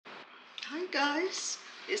Hi guys,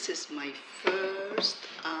 this is my first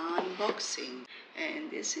unboxing and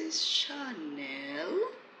this is Chanel.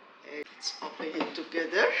 Let's open it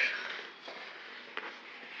together.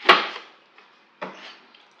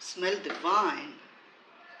 Smell divine.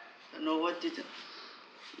 Don't know what did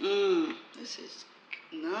this is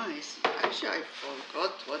nice. Actually I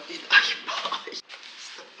forgot what did I buy. It's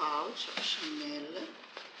the pouch of Chanel.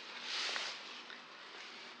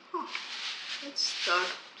 Let's start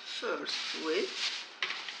first with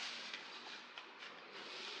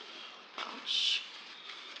pouch.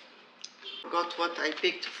 Forgot what I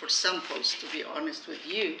picked for samples, to be honest with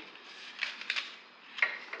you.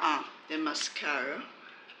 The mascara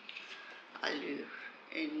Allure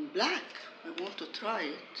in black. I want to try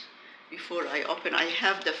it before I open. I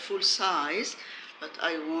have the full size, but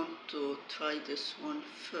I want to try this one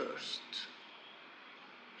first.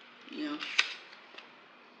 Yeah.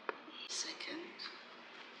 Second.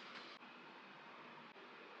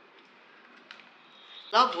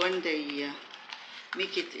 Love when they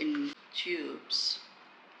make it in tubes.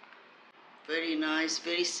 Very nice,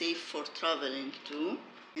 very safe for traveling too.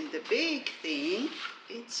 And the big thing,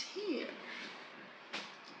 it's here.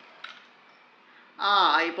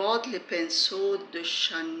 I bought le pinceau de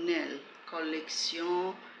Chanel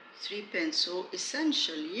collection 3 pinceaux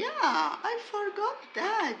essential. Yeah, I forgot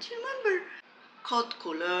that. You remember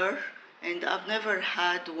Couleurs? And I've never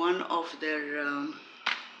had one of their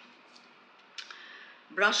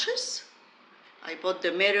brushes. I bought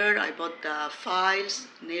the mirror, I bought the files,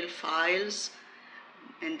 nail files,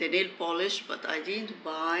 and the nail polish, but I didn't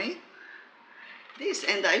buy this.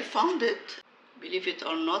 And I found it, believe it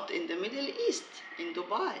or not, in the Middle East, in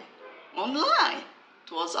Dubai, online.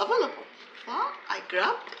 It was available. I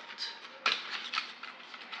grabbed it.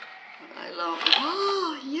 I love it.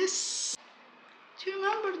 Oh, yes. Do you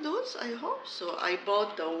remember those? I hope so. I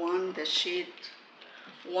bought the shade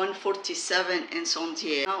 147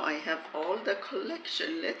 Incendiaire. Now I have all the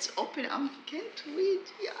collection. Let's open. I can't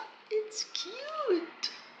wait. Yeah, it's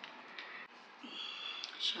cute.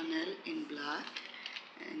 Chanel in black,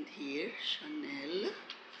 and here Chanel.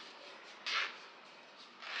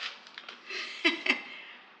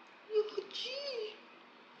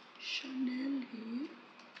 Chanel here.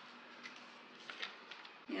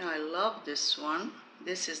 Yeah, I love this one.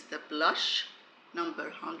 This is the blush number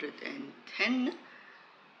 110.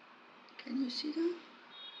 Can you see that?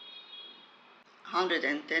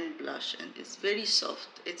 110 blush, and it's very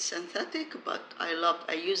soft. It's synthetic, but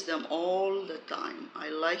I use them all the time. I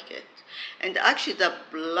like it. And actually the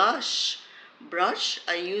blush brush,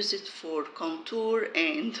 I use it for contour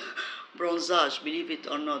and bronzage, believe it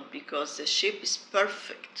or not, because the shape is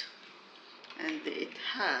perfect. And it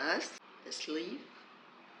has the sleeve,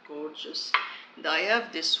 gorgeous. And I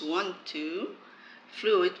have this one too,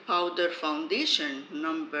 Fluid Powder Foundation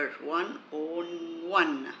number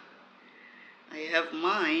 101. I have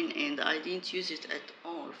mine and I didn't use it at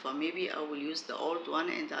all. So maybe I will use the old one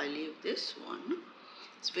and I leave this one.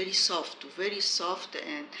 It's very soft,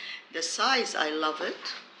 and the size, I love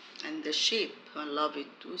it, and the shape, I love it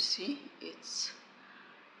too. See, it's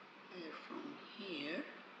from here.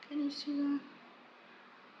 Can you see that?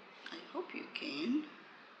 I hope you can.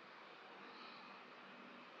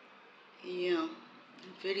 Yeah,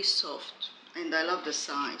 very soft, and I love the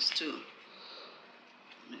size too.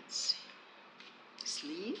 Let's see.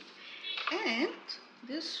 Sleeve, and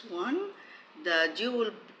this one, the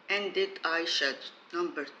dual ended eyeshadow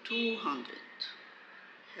number 200.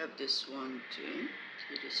 Have this one too.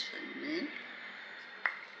 Here is Chanel.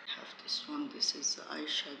 Have this one. This is the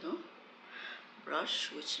eyeshadow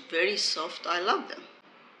brush, which is very soft. I love them.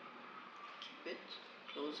 Keep it,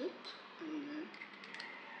 close it,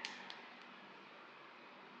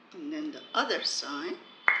 and then the other side.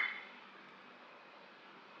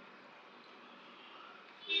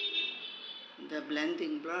 The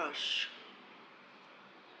blending brush.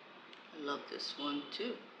 I love this one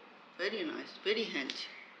too. Very nice, very handy.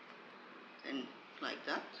 And like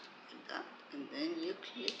that, and then you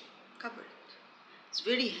cover it. It's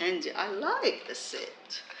very handy. I like the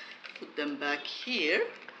set. Put them back here.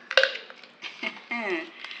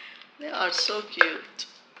 They are so cute.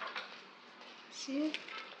 See?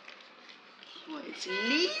 Well, it's a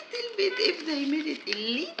little bit, if they made it a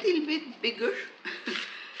little bit bigger.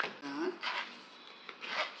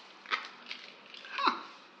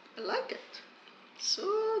 I like it.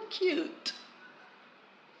 So cute.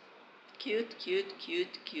 Cute.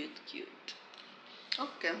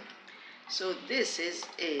 Okay. So this is